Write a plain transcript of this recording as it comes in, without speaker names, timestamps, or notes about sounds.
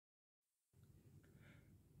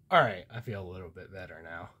Alright, I feel a little bit better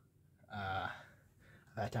now.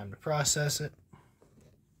 I've had time to process it.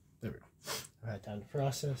 There we go. I've had time to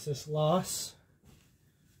process this loss.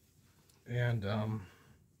 And,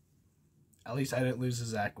 at least I didn't lose to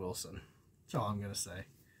Zach Wilson. That's all I'm going to say.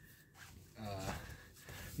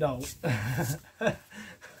 No.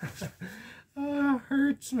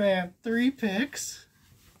 Hurts, man. 3 picks.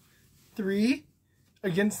 3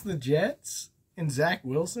 against the Jets and Zach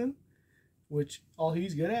Wilson, which all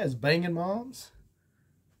he's good at is banging moms.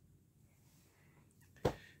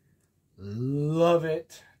 Love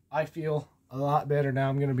it. I feel a lot better now.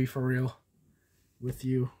 I'm going to be for real with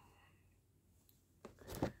you.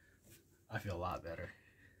 I feel a lot better.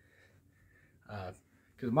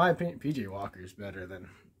 Because in my opinion, PJ Walker is better than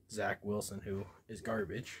Zach Wilson, who is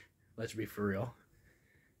garbage. Let's be for real.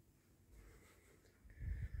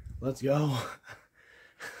 Let's go.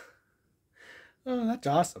 Oh, that's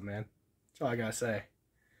awesome, man. That's all I gotta say.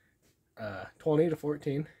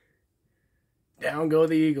 20-14. Down go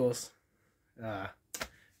the Eagles.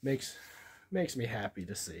 Makes me happy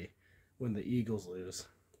to see when the Eagles lose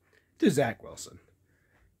to Zach Wilson.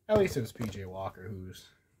 At least it was PJ Walker, who's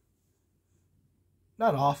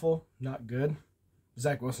not awful, not good.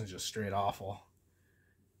 Zach Wilson's just straight awful.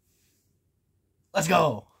 Let's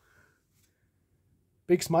go.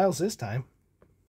 Big smiles this time.